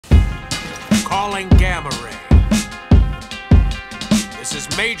Calling Gamma Ray. This is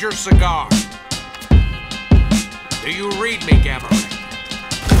Major Cigar. Do you read me, Gamma Ray?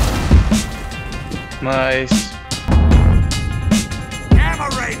 Nice. Gamma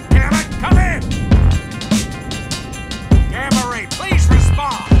Ray, damn it, come in! Gamma Ray, please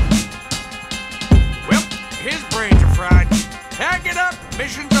respond. Well, his brains are fried. Pack it up,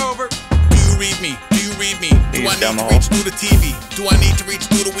 mission's over. Do you read me? Do you read me? Do I need to reach through the TV? Do I need to reach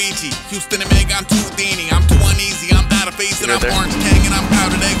through the Ouija? Houston and Meg, I'm too Houdini. I'm too uneasy, I'm out of phase, and I'm orange tang, and I'm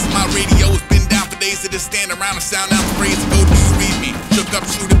powdered eggs. My radio has been down for days. It just stand around and sound out the phrase. Go, do you read me? Shook up,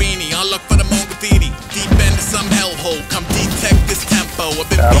 shoot a beanie. Unlock for the moon graffiti. Deep into some hellhole. Come detect this tempo. I've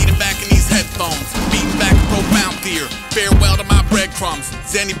been beating back in these headphones. Beating back profound fear. Farewell to my breadcrumbs.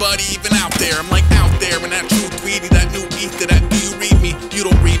 Is anybody even out there? I'm like out there in that true tweety, that new ether, that do you read me? You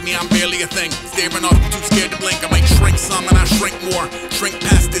don't read me, I'm barely a thing. Staring off, too scared to blink. I might shrink some and I shrink more. Shrink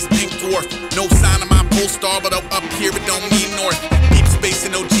past this pink dwarf. No sign of my pole star, but up here it don't mean north. Deep space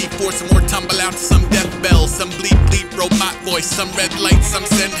and no G-force, and more tumble out to some death bells. Some bleep bleep robot voice, some red light, some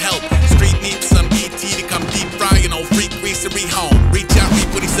send help. Street needs some ET to come deep fry, you know, freak greasery home. Reach out, reap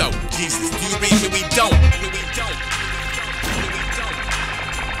what he's out. Jesus, do you read me? We don't. We don't.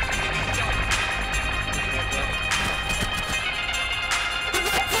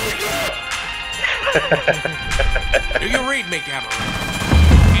 Do you read me, Gamma Ray?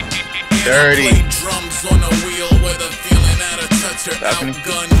 Dirty. Play drums on a wheel with a feeling out of touch or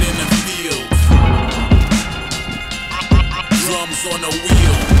outgunned in the field. Drums on a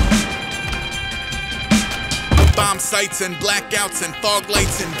wheel. Bomb sights and blackouts and fog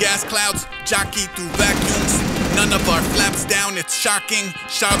lights and gas clouds. Jockey through vacuums. None of our flaps down, it's shocking.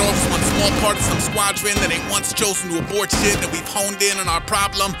 Shot off one small part of some squadron that ain't once chosen to abort shit that we've honed in on our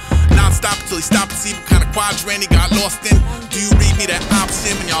problem. Non-stop till he stopped to see what kind of quadrant he got lost in. Do you read me that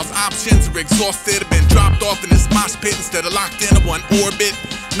option when y'all's options are exhausted? Have been dropped off in this mosh pit instead of locked in one orbit.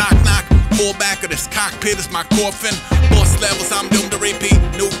 Knock knock, pull back of this cockpit is my coffin. Boss levels, I'm doomed to repeat.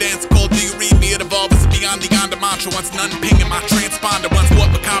 New dance called Do You Read Me? It evolves beyond the yonder mantra. Once none pinging my transponder. Once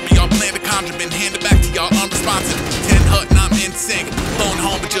what macabre, y'all plan to conjure. Been handed back to y'all unresponsive. 10 hut and I'm in sync. Phone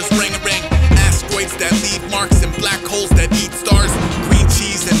home but just ring a ring. Asteroids that leave marks and black holes that eat stars. Green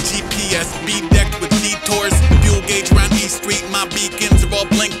cheese and GPS, be decked with detours. Fuel gauge around East Street, my beacons are all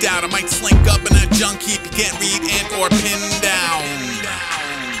blinked out. I might slink up in that junk heap you can't read and or pin down.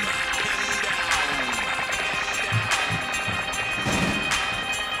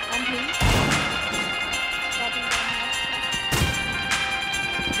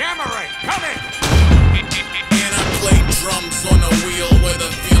 Gamma Ray, come in! And I play drums on a wheel with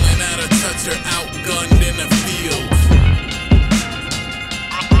a feeling out of touch or outgunned in the field.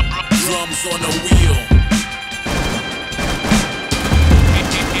 Drums on a wheel.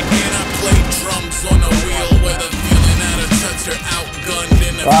 And I play drums on a wheel with a feeling out of touch or outgunned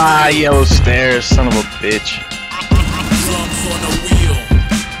in the field. Ah, yellow stairs, son of a bitch. Drums on a wheel.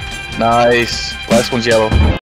 Nice. Last one's yellow.